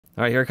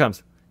All right, here it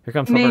comes. Here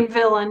comes Main Flipper.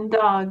 villain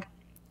dog.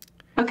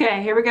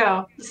 Okay, here we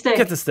go. Get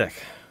Stick. the stick.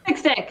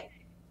 Stick.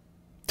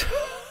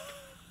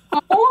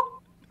 Oh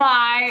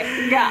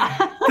my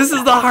god. This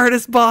is the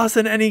hardest boss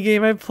in any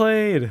game I've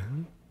played.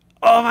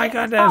 Oh my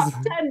goodness.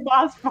 Top 10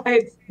 boss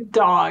fights,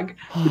 dog.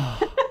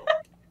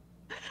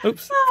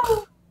 Oops.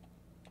 All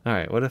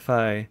right, what if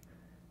I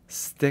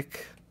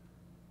stick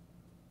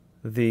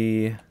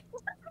the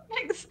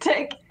Big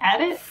stick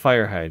at it.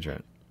 fire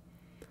hydrant?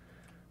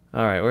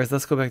 All right,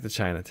 let's go back to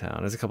Chinatown.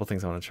 There's a couple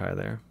things I want to try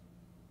there.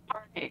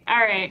 All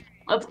right,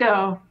 let's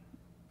go.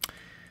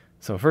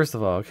 So first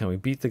of all, can we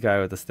beat the guy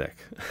with the stick?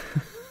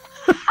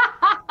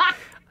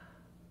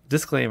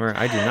 Disclaimer,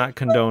 I do not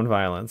condone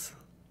violence.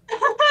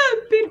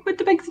 Beat him with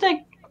the big stick.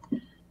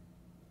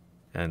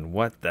 And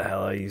what the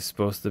hell are you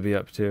supposed to be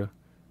up to?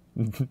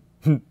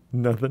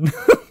 Nothing.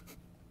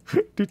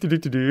 do, do, do,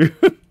 do, do.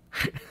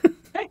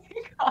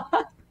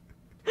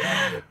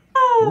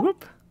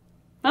 Whoop.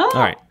 Oh,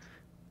 All right.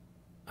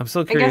 I'm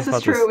so I curious guess about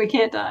it's true. this. We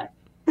can't die.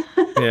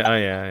 Yeah, oh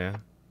yeah.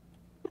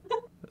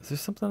 Is there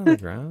something on the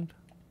ground?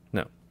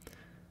 No.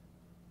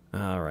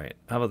 All right.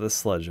 How about this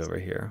sludge over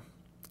here?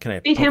 Can I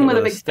Beat poke him it with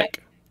a big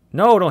stick.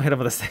 No, don't hit him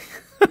with a stick.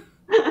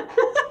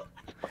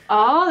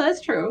 Oh,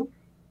 that's true.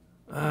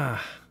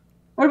 Ah,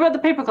 What about the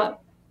paperclip?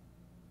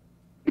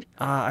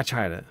 I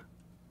tried it.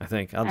 I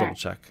think. I'll All double right.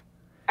 check.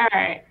 All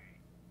right.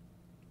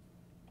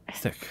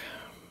 Stick.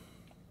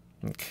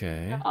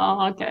 Okay.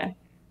 Oh, okay.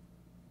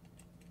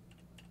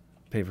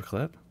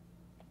 Paperclip.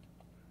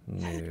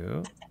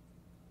 New.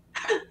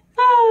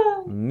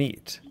 Ah,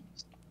 Meat.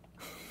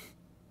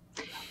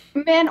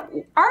 man,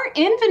 our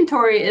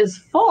inventory is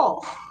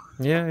full.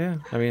 Yeah.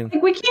 I mean,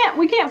 Like we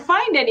can't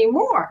find any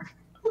more.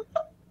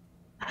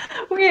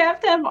 We have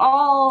to have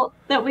all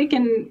that we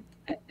can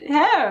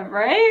have,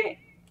 right?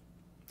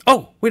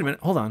 oh, wait a minute.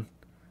 Hold on.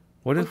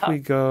 What if What's we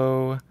up?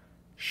 go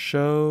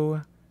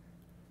show...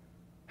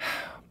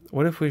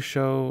 What if we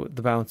show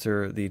the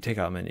bouncer the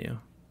takeout menu?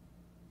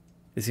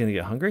 Is he going to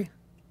get hungry?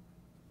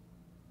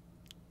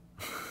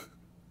 I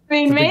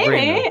mean, It's a big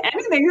brain,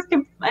 maybe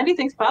though.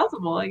 anything's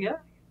possible, I guess.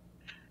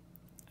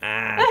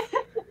 Ah.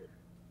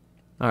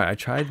 All right, I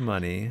tried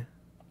money.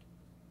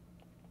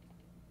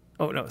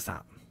 Oh, no,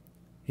 stop.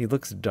 He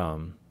looks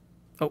dumb.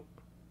 Oh.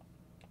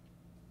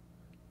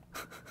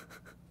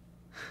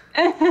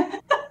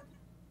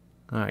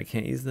 All right,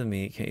 can't use the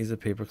meat, can't use the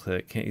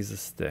paperclip, can't use the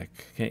stick,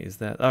 can't use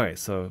that. All right,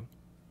 so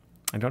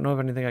I don't know of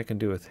anything I can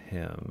do with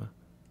him.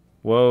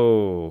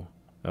 Whoa.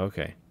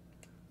 Okay.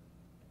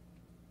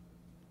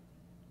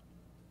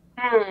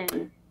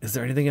 Is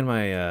there anything in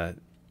my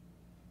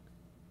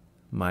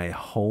my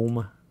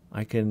home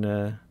I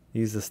can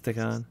use the stick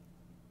on?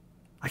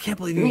 I can't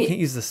believe you Meat. can't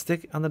use the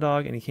stick on the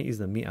dog and you can't use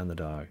the meat on the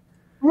dog.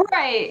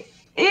 Right.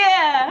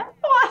 Yeah.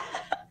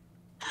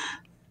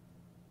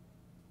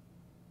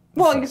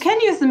 Well, you can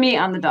use the meat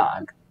on the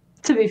dog,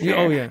 to be fair.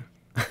 Oh yeah.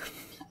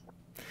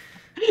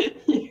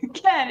 You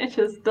can, it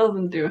just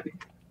doesn't do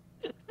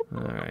it.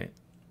 All right.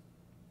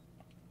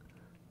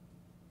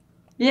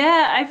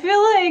 Yeah, I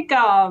feel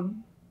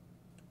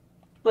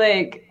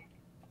like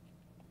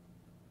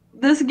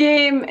this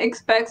game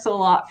expects a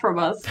lot from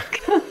us.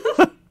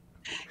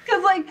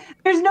 Because like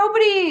there's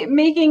nobody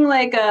making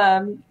like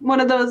one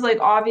of those like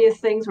obvious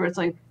things where it's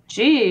like,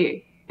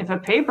 gee, if a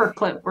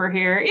paperclip were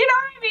here, you know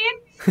what I mean?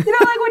 You know,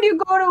 like when you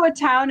go to a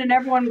town and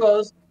everyone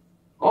goes,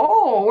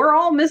 oh, we're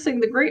all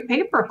missing the great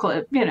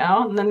paperclip, you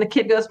know, and then the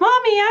kid goes,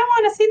 mommy, I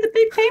want to see the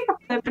big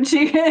paperclip,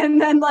 and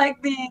then like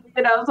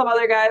some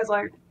other guy's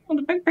like, oh,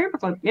 the big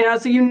paperclip, you know,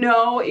 so you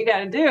know what you got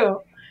to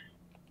do.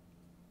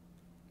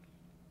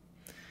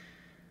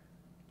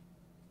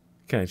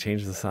 Can I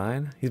change the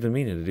sign? He's been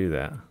meaning to do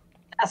that.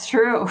 That's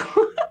true.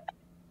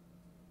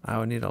 I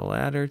would need a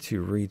ladder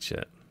to reach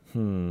it. I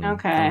don't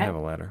Okay. have a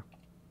ladder.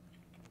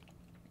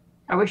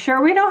 Are we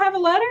sure we don't have a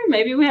ladder?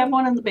 Maybe we have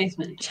one in the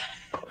basement.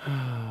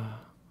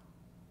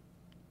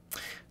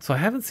 So I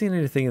haven't seen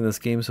anything in this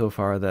game so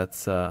far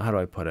that's, how do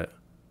I put it?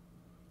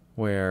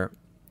 Where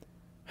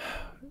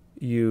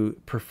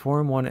you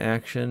perform one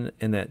action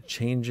and that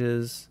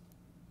changes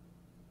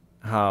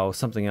how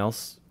something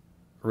else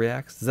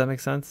reacts. Does that make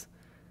sense?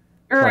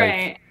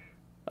 Right.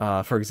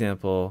 For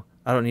example,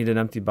 I don't need an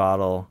empty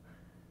bottle.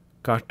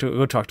 Go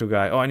talk to a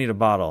guy. Oh, I need a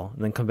bottle.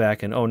 And then come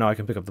back and, oh, now I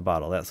can pick up the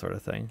bottle. That sort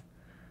of thing.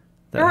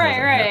 That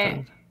hasn't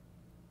happened.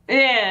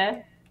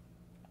 Yeah.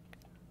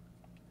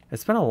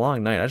 It's been a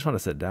long night. I just want to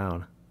sit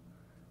down.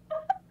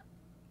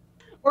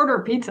 Order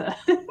pizza.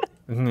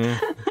 Yeah.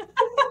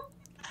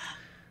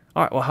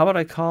 All right. Well, how about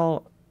I'm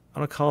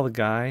gonna call the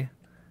guy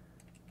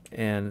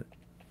and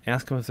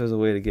ask him if there's a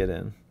way to get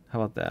in. How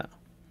about that?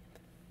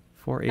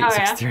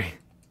 4863.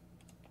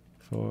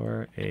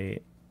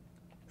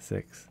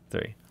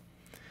 4863.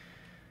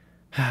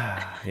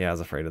 Yeah, I was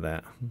afraid of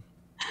that.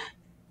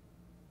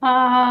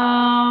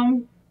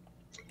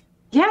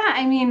 Yeah,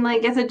 I mean,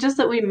 like, is it just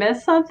that we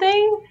missed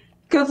something?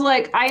 Because,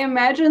 like, I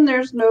imagine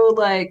there's no,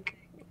 like,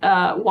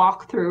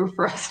 walkthrough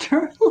for us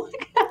to look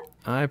at.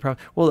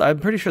 I'm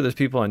pretty sure there's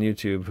people on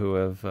YouTube who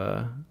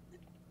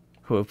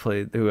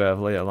who have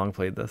long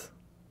played this.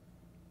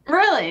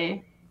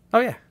 Really? Oh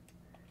yeah.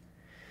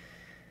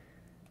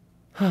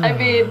 I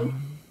mean,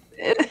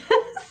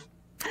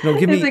 No,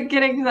 give is me. it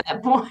getting to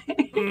that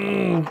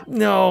point?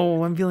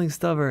 No, I'm feeling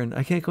stubborn.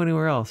 I can't go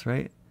anywhere else,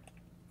 right?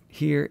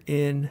 Here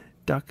in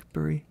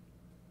Duckbury.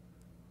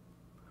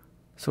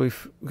 So we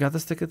got the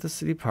stick at the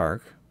city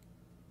park.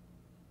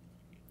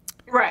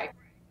 Right.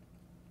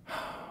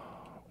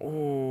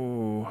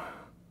 Oh,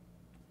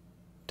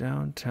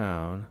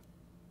 downtown.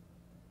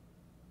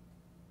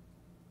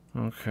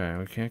 Okay,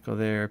 we can't go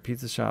there.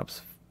 Pizza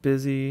shop's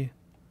busy.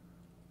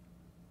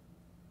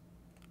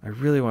 I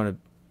really want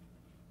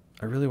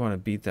to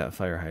beat that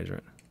fire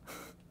hydrant.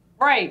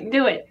 Right,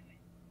 do it.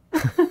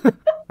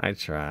 I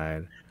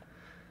tried.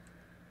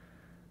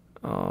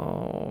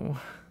 Oh.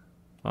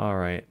 All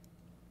right.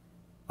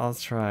 I'll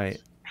try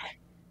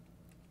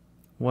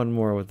one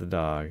more with the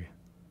dog.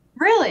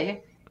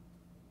 Really?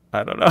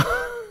 I don't know.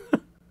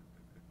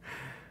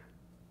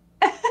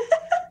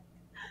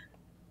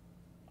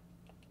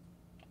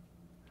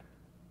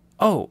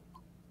 Oh.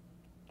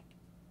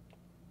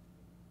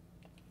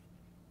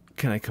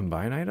 Can I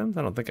combine items?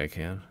 I don't think I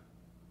can.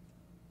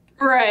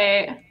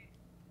 Right.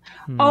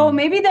 Oh,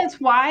 maybe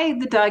that's why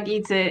the dog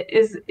eats it,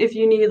 is if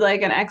you need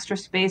like an extra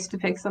space to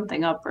pick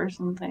something up or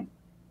something.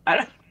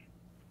 I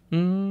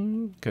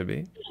Could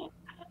be.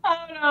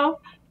 don't know.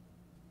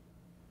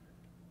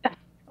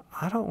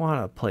 I don't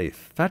want to play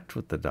fetch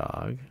with the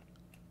dog.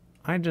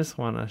 I just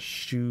want to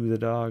shoo the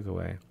dog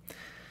away.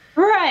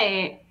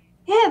 Right.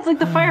 Yeah, it's like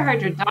the fire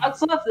hydrant.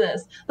 Dogs love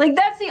this. Like,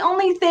 that's the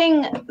only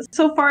thing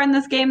so far in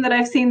this game that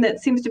I've seen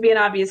that seems to be an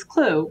obvious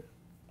clue.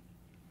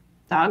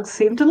 Dogs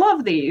seem to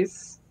love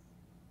these.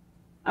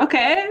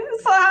 Okay,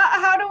 so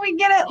how do we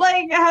get it?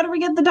 Like, how do we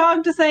get the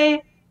dog to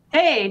say,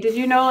 hey, did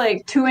you know,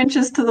 like, 2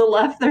 inches to the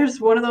left,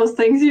 there's one of those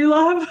things you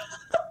love?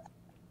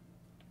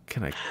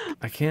 Can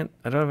I can't.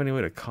 I don't have any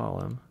way to call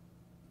him.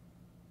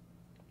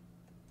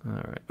 All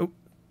right. Oh.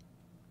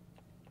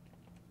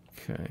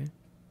 Okay.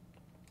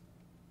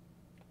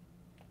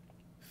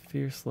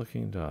 Fierce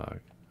looking dog.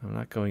 I'm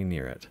not going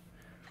near it.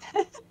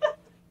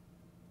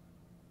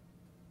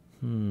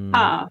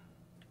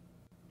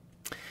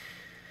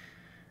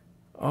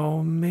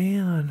 Oh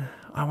man.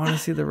 I want to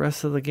see the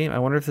rest of the game. I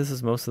wonder if this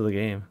is most of the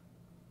game.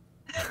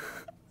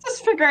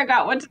 Just figuring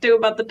out what to do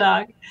about the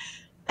dog.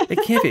 It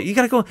can't be. You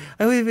gotta go.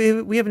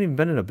 We haven't even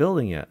been in a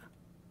building yet.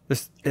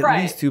 There's at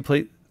least 3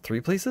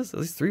 places? At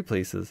least 3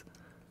 places.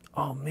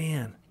 Oh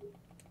man.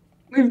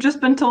 We've just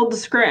been told to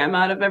scram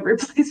out of every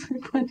place we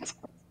went to.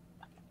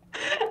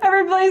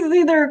 Every place is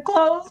either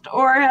closed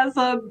or has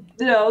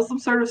some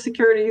sort of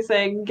security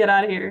saying, get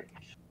out of here.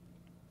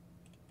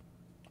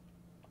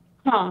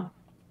 Huh.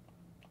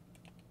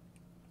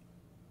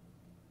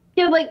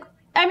 Yeah, like,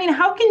 I mean,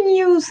 how can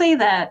you say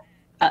that,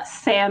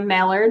 Sam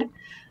Mallard?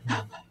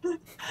 How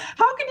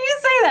can you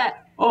say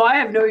that? Oh, I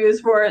have no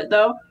use for it,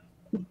 though.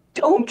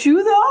 Don't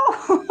you,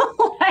 though?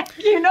 Like,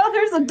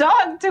 there's a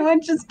dog 2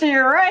 inches to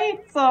your right,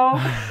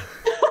 so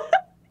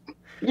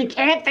you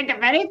can't think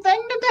of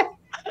anything to do.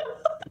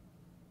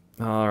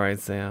 All right,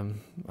 Sam.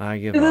 I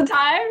give Is up. it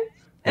time?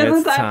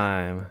 It's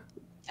time.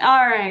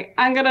 All right,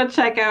 I'm gonna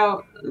check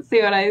out,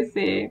 see what I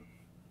see.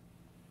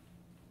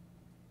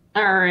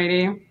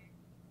 Alrighty.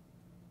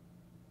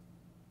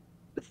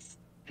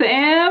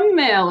 Sam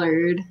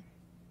Mallard.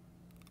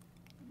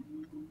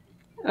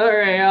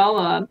 Alright, hold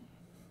on.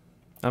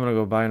 I'm gonna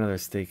go buy another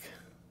steak.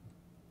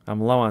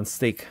 I'm low on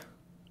steak.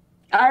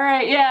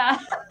 Alright, yeah.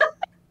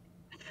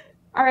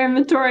 Our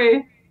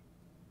inventory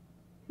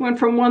went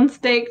from 1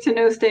 steak to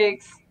no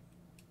steaks.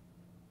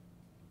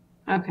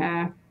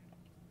 Okay.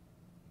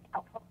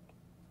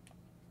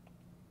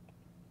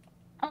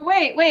 Oh,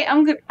 wait,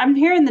 I'm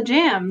hearing the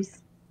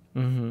jams.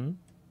 Mm-hmm.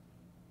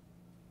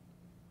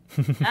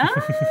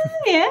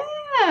 Yeah,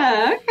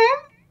 okay.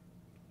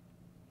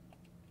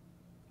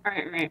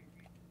 Right.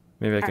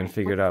 Maybe I can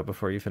figure it out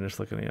before you finish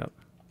looking it up.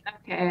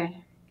 Okay.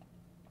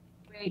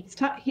 Wait,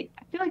 I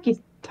feel like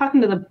he's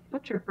talking to the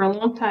butcher for a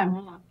long time.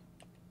 Hold on.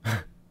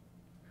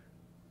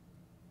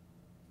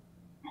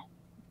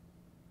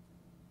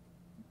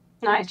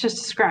 No, it's just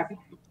a scrappy.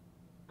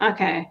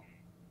 Okay.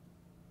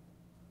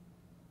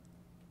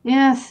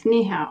 Yes,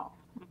 ni hao.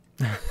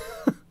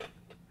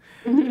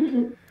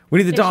 We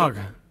need the dog.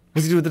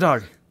 What's he do with the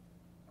dog?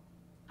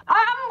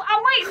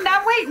 I'm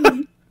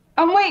waiting.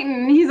 I'm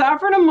waiting. He's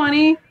offering him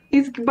money.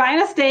 He's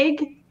buying a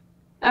steak.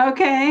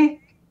 Okay.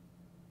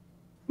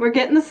 We're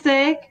getting the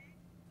steak.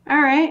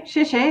 All right,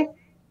 shish. All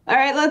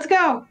right, let's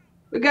go.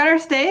 We got our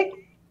steak.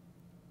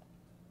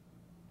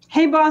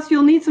 Hey, boss,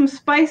 you'll need some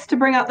spice to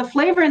bring out the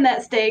flavor in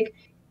that steak.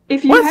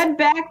 If you head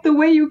back the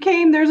way you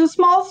came, there's a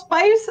small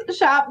spice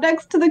shop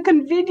next to the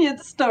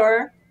convenience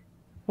store.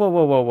 Whoa.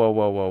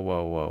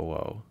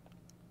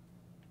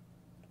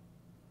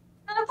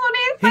 That's what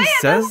he's saying. He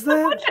says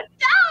that?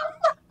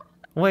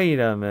 Wait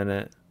a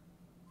minute.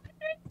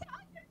 You're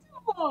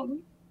talking to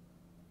him.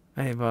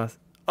 Hey, boss.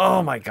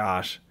 Oh my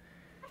gosh.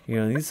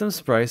 You're gonna need some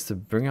spice to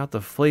bring out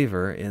the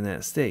flavor in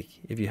that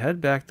steak. If you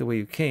head back the way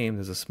you came,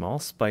 there's a small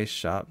spice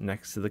shop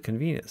next to the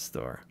convenience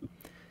store.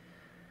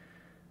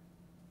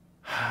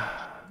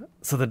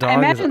 So the dog I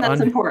imagine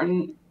that's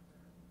important.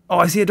 Oh,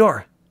 I see a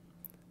door.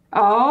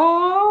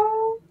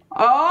 Oh.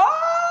 Oh.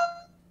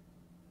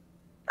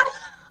 Oh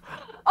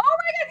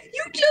my god,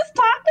 you just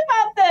talked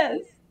about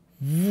this.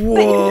 Whoa.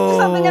 That you do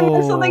something and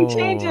then something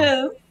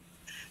changes.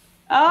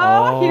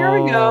 Oh, here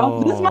we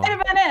go. This might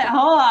have been it.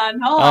 Hold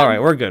on. All right,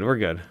 we're good. We're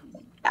good.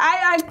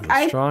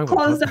 I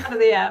closed out of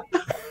the app.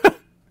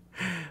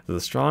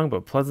 There's a strong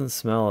but pleasant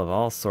smell of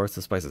all sorts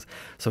of spices.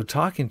 So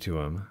talking to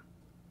him,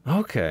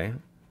 okay.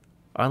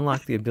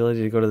 Unlock the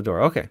ability to go to the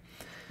door. Okay.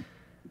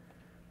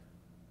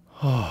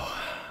 Oh.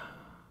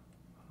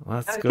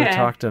 Let's go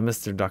talk to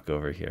Mr. Duck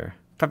over here.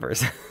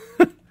 Peppers.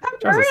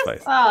 Peppers?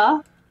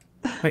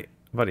 Wait,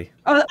 buddy.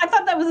 Oh, I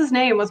thought that was his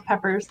name, was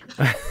Peppers.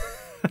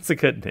 That's a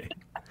good name.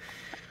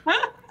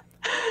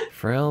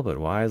 Frail but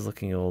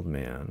wise-looking old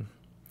man.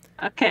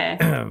 Okay.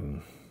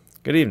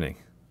 Good evening.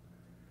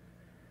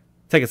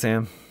 Take it,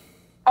 Sam.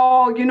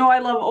 Oh, you know I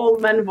love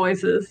old men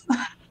voices.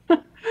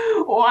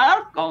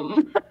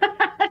 Welcome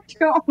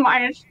to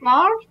my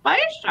small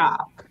spice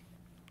shop.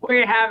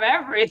 We have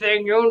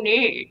everything you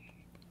need.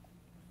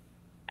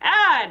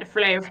 Add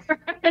flavor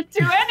to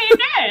any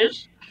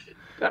dish.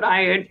 Could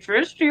I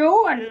interest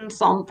you in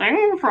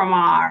something from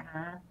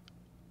our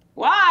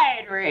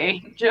wide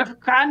range of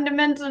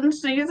condiments and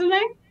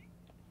seasoning?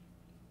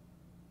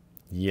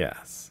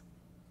 Yes.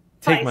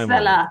 Take my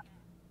money.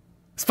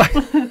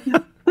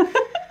 I'd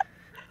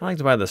like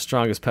to buy the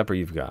strongest pepper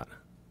you've got.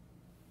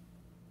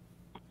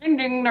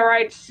 Finding the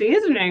right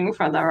seasoning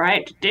for the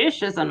right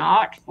dish is an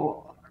art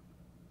form.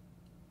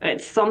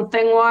 It's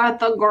something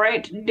worth a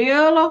great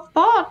deal of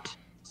thought,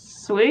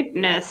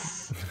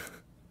 sweetness,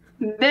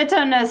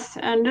 bitterness,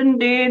 and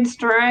indeed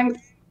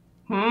strength.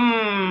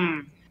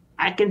 I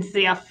can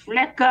see a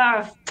flicker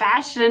of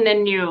passion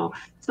in you,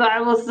 so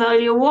I will sell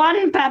you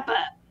one pepper.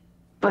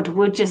 But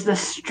which is the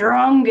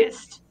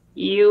strongest?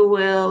 You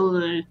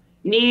will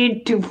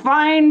need to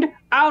find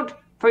out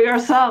for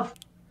yourself.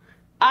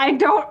 I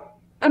don't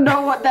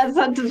know what that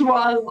sentence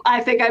was.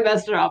 I think I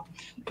messed it up.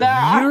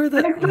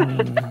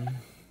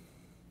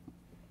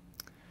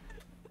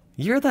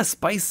 You're the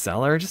spice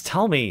seller. Just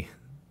tell me.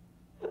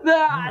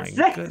 There are 6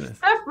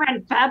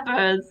 different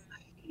peppers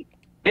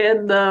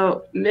in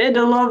the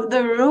middle of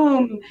the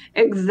room.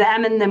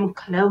 Examine them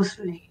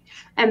closely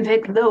and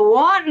pick the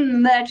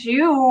one that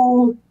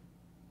you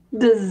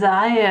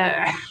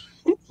desire.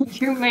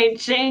 You may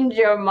change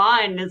your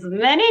mind as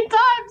many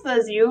times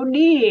as you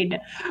need,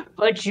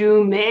 but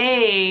you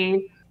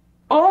may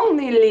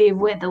only leave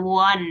with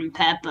one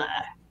pepper.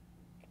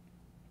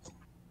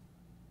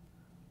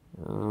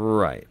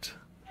 Right.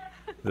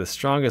 The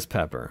strongest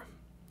pepper.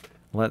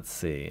 Let's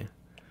see.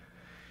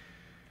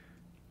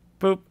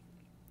 Boop.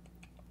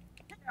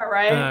 All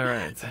right. All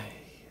right.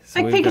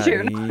 So like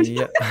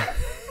Pikachu.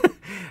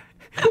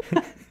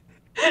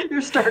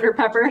 Your starter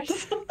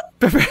peppers.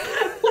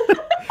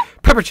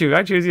 Pepper chew,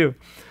 I choose you.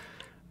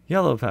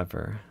 Yellow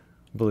pepper,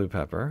 blue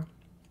pepper,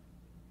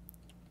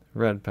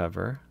 red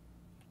pepper,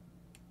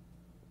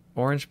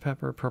 orange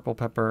pepper, purple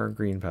pepper,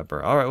 green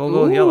pepper. All right, we'll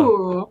go with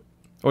yellow.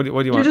 What do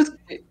you want?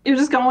 You're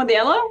just going with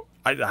yellow?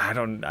 I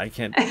don't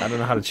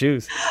know how to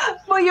choose.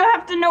 Well, you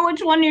have to know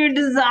which one you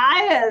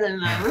desire the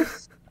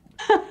most.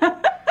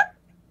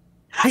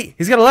 Hey,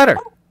 he's got a letter.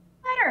 Oh,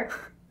 letter.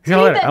 He's got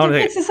a letter. I want to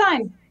take the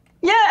sign.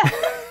 Yeah.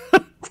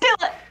 Steal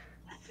it.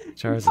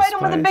 Jars Fight him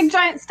with a big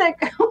giant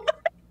stick.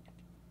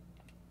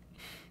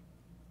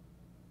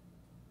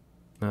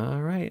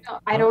 All right.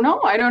 I don't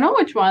know. I don't know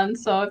which one.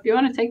 So if you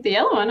want to take the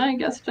yellow one, I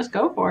guess just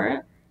go for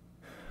it.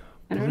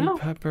 I don't know.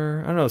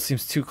 Pepper. I don't know. It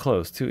seems too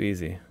close. Too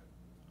easy.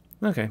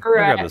 Okay. I'll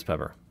Right. grab this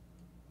pepper.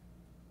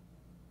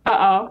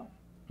 Uh-oh.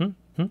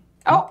 Hmm?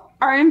 Oh,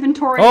 our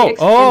inventory Oh!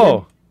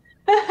 expanded.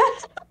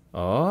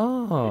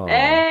 Oh!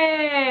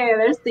 Hey,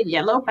 there's the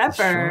yellow It's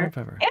a strong pepper.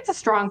 pepper. It's a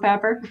strong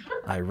pepper.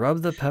 I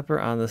rub the pepper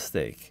on the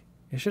steak.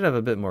 It should have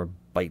a bit more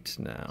bite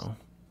now.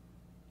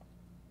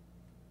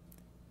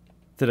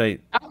 Did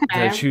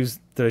I choose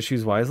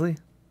wisely?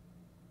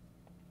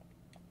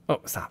 Oh,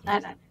 stop.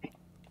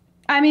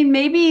 I mean,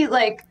 maybe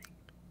like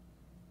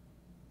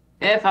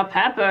if a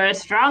pepper is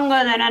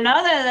stronger than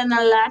another, then the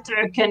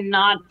latter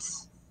cannot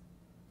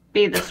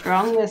be the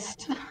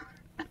strongest.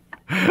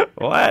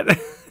 What?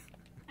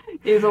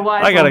 He's a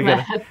wise I gotta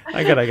man.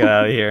 get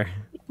out of here.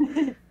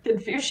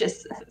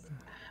 Confucius says.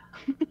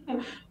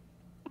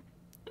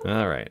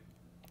 All right.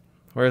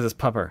 Where's this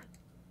pepper?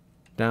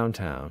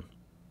 Downtown.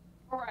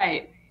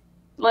 Right.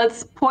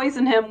 Let's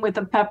poison him with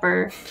a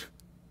pepper.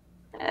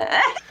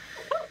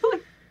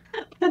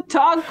 The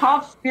dog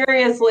coughs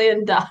furiously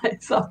and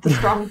dies off the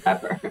strong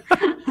pepper.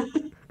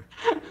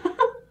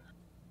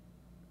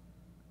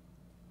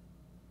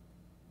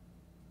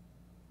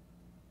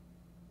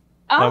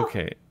 Oh,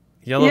 Okay.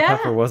 Yellow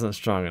pepper wasn't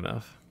strong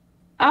enough.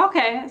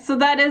 okay, so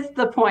that is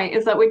the point,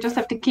 is that we just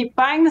have to keep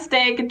buying the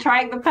steak and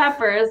trying the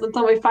peppers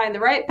until we find the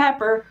right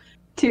pepper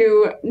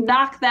to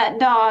knock that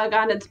dog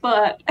on its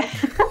butt.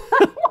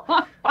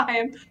 Walk by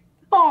him.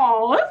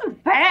 Oh, this is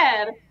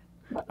bad.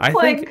 I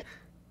Like, think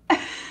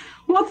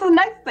what's the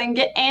next thing?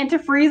 Get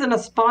antifreeze and a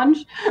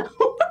sponge?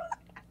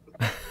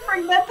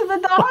 Bring that to the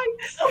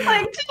dog?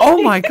 Like,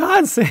 oh my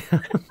God, Sam.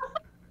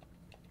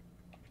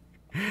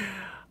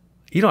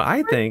 You know,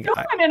 I think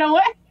in a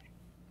way.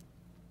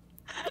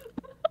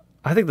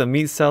 I think the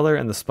meat seller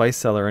and the spice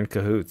seller are in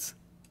cahoots.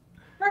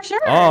 For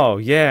sure. Oh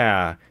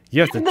yeah,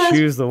 you have to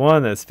choose the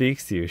one that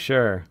speaks to you.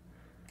 Sure.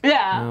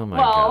 Yeah. Oh my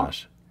well,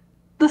 gosh.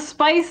 the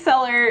spice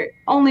seller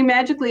only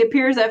magically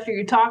appears after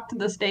you talk to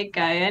the steak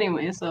guy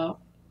anyway, so.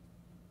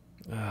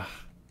 Ugh,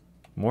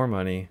 more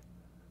money.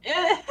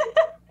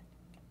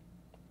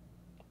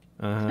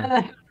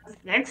 Uh-huh.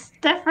 6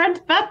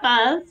 different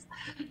peppers.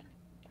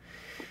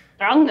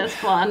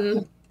 Strongest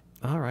one.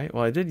 All right.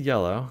 Well, I did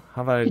yellow.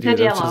 How about I do did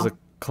this? Is yellow. the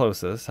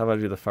closest. How about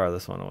I do the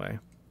farthest one away?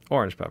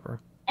 Orange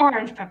pepper.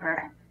 Orange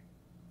pepper.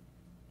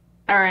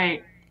 All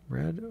right.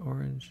 Red,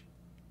 orange.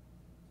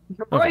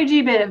 Roy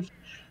G. Biv.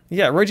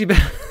 Yeah, Roy G.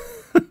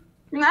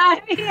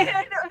 I mean,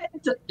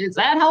 is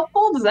that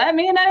helpful? Does that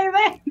mean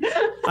anything?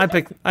 I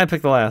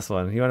picked the last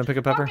one. You want to pick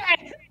a pepper?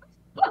 Okay.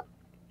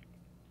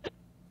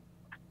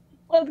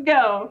 Let's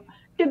go.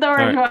 Get the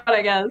orange one,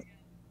 I guess.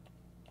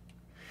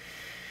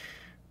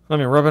 Let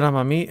me rub it on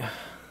my meat.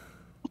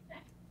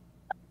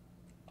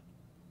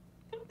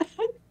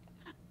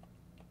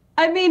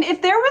 I mean, if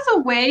there was a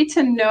way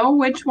to know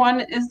which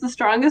one is the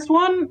strongest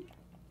one,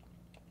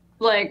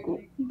 like,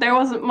 there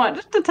wasn't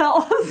much to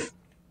tell us.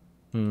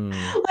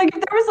 Like,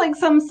 if there was, like,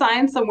 some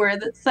sign somewhere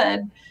that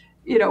said,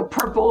 you know,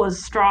 purple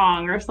is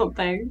strong or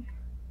something.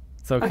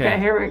 It's okay. Okay,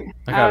 here we go.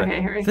 I got Okay,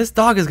 it. here we go. This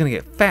dog is going to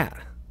get fat.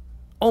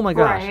 Oh my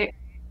gosh. Right.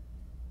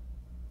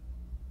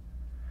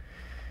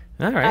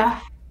 All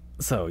right.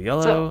 So,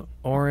 yellow,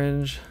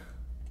 orange.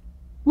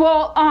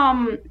 Well,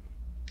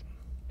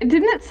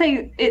 didn't it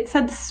say it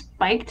said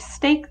spiked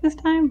steak this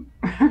time?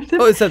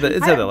 Oh, it said that.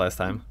 It said that last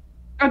time.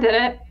 Oh, did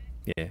it?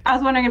 Yeah. I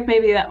was wondering if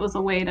maybe that was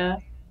a way to.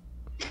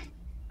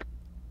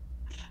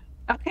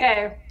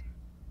 Okay.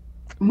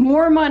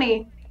 More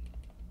money.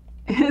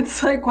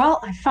 It's like, well,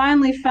 I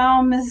finally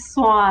found Mrs.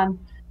 Swan.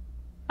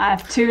 I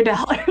have $2.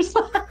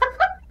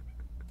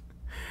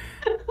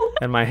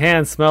 And my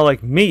hands smell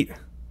like meat.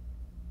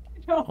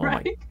 Oh, Oh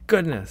right? my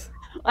goodness.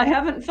 I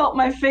haven't felt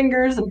my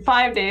fingers in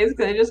 5 days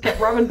because I just kept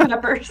rubbing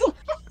peppers.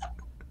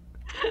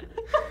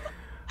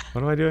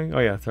 What am I doing? Oh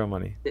yeah, throw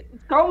money.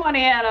 Throw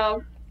money at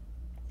him.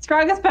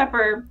 Strongest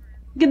pepper.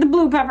 Get the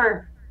blue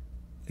pepper.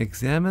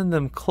 Examine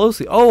them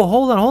closely. Oh,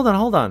 hold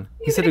on.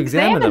 He said to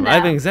examine them. I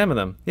haven't examined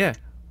them. Yeah.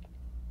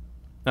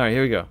 All right,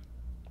 here we go.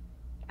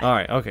 All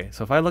right, okay.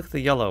 So if I look at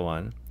the yellow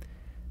one,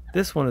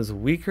 this one is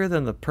weaker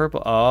than the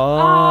purple.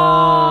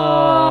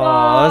 Oh,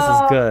 this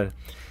is good.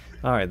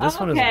 All right, this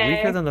one is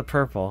weaker than the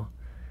purple,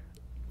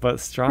 but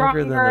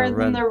stronger than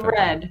the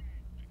red.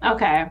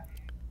 Okay.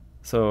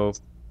 So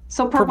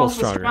purple's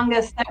the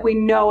strongest that we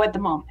know at the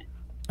moment.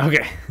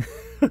 Okay.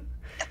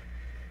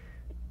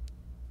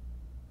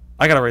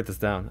 I gotta write this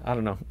down. I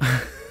don't know.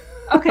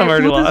 Okay, I'm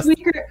already lost.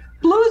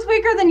 Blue is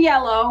weaker than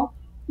yellow.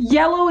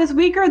 Yellow is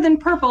weaker than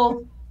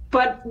purple,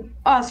 but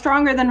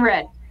stronger than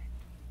red.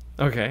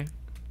 Okay.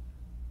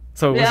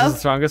 So which is the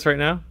strongest right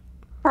now?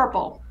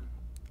 Purple.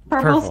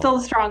 Purple's still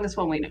the strongest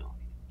one we know.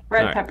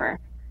 Red pepper.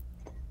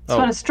 This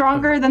one is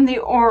stronger than the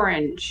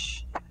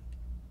orange.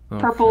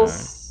 Purple's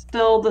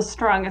still the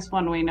strongest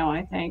one we know,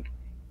 I think.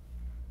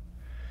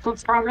 So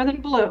it's stronger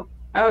than blue.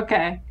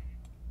 Okay.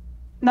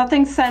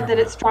 Nothing said that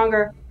it's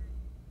stronger.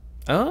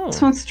 Oh.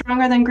 This one's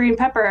stronger than green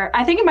pepper.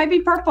 I think it might be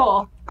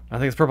purple. I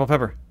think it's purple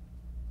pepper.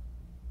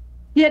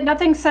 Yeah,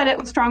 nothing said it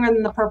was stronger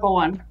than the purple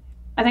one.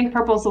 I think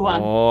purple's the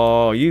one.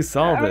 Oh, you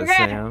solved it,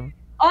 Sam.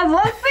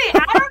 Let's see.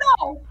 I don't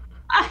know.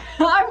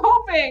 I'm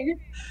hoping.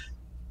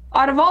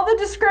 Out of all the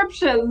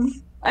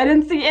descriptions, I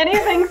didn't see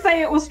anything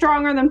say it was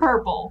stronger than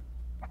purple.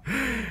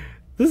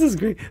 This is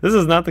great. This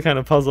is not the kind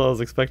of puzzle I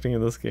was expecting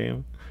in this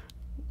game.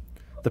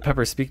 The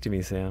peppers speak to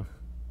me, Sam.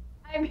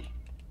 I mean,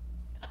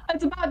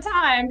 it's about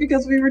time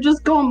because we were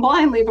just going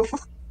blindly before.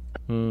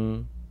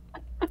 All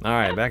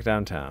right, back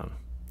downtown.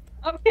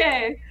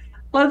 Okay,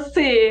 let's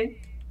see.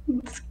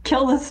 Let's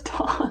kill this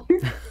dog.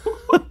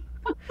 I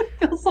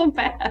feel so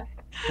bad.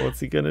 What's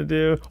he gonna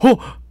do?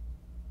 Oh!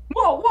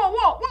 Whoa!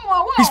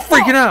 He's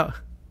freaking out.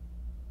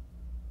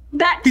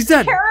 He's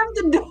dead. Care of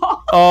the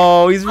dog.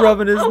 Oh, he's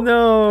rubbing his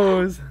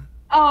nose.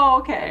 Oh,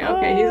 okay.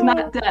 He's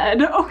not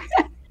dead.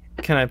 Okay.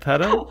 Can I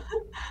pet him?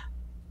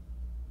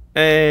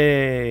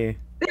 Hey.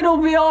 It'll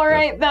be all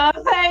right though.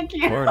 Thank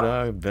you. Poor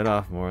dog bit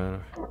off more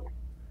than.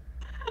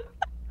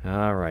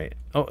 All right.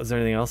 Oh, is there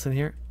anything else in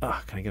here?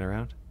 Oh, can I get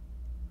around?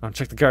 Oh,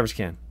 check the garbage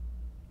can.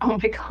 Oh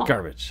my god.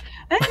 Garbage.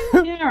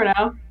 You never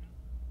know.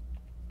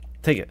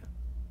 Take it.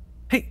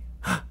 Hey,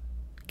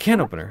 can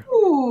opener.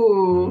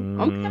 Ooh.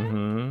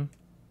 Okay.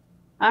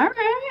 All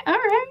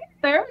right.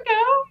 There we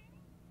go.